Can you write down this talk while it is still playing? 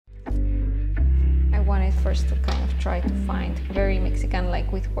nice first to kind of try to find very Mexican,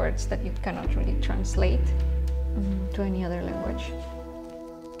 like with words that you cannot really translate to any other language.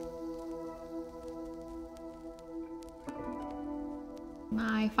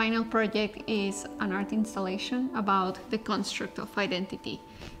 My final project is an art installation about the construct of identity,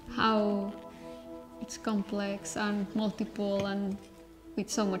 how it's complex and multiple and with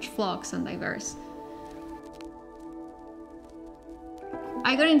so much flux and diverse.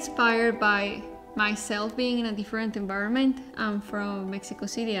 I got inspired by myself being in a different environment. I'm from Mexico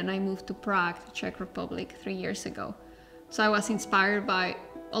City and I moved to Prague, the Czech Republic, 3 years ago. So I was inspired by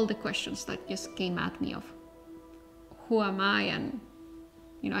all the questions that just came at me of who am I, and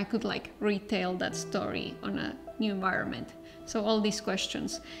I could like retell that story on a new environment. So all these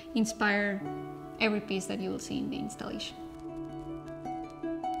questions inspire every piece that you will see in the installation.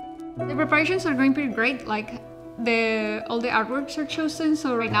 The preparations are going pretty great. Like all the artworks are chosen,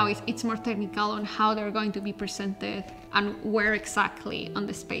 so right now it's more technical on how they're going to be presented and where exactly on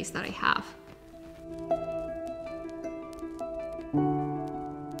the space that I have.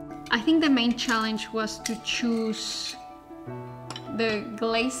 I think the main challenge was to choose the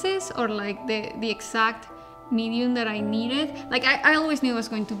glazes or like the exact medium that I needed. Like I always knew it was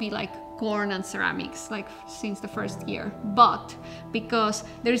going to be like corn and ceramics, like since the first year, but because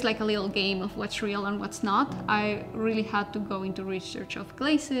there's like a little game of what's real and what's not, I really had to go into research of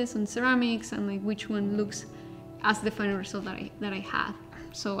glazes and ceramics and like which one looks as the final result that I had.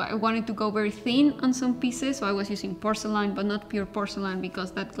 So I wanted to go very thin on some pieces, so I was using porcelain, but not pure porcelain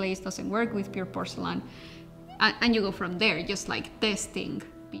because that glaze doesn't work with pure porcelain. And you go from there, just like testing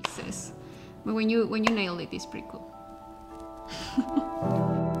pieces. But when you nail it, it's pretty cool.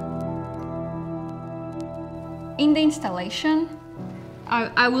 In the installation,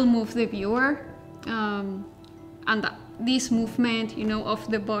 I will move the viewer, and this movement, of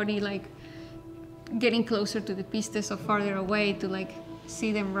the body, like getting closer to the pieces or farther away to like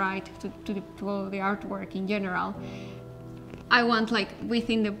see them right to the artwork in general. I want like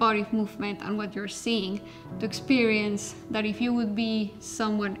within the body movement and what you're seeing to experience that if you would be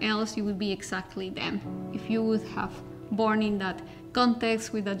someone else, you would be exactly them. If you would have born in that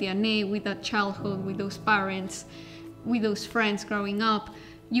context, with that DNA, with that childhood, with those parents, with those friends growing up,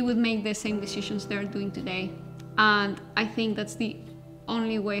 you would make the same decisions they're doing today. And I think that's the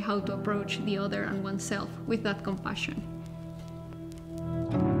only way how to approach the other and oneself, with that compassion.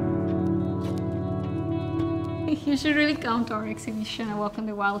 You should really come to our exhibition, A Walk on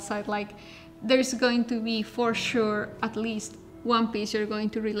the Wild Side. Like, there's going to be, for sure, at least one piece you're going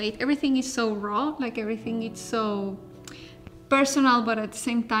to relate. Everything is so raw, like everything is so personal, but at the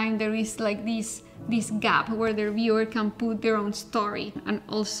same time there is like this gap where the viewer can put their own story, and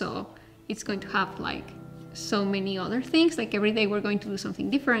also it's going to have like so many other things. Like every day we're going to do something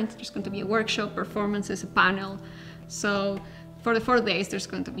different. There's going to be a workshop, performances, a panel. So for the 4 days there's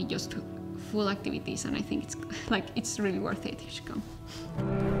going to be just full activities, and I think it's really worth it. You should come.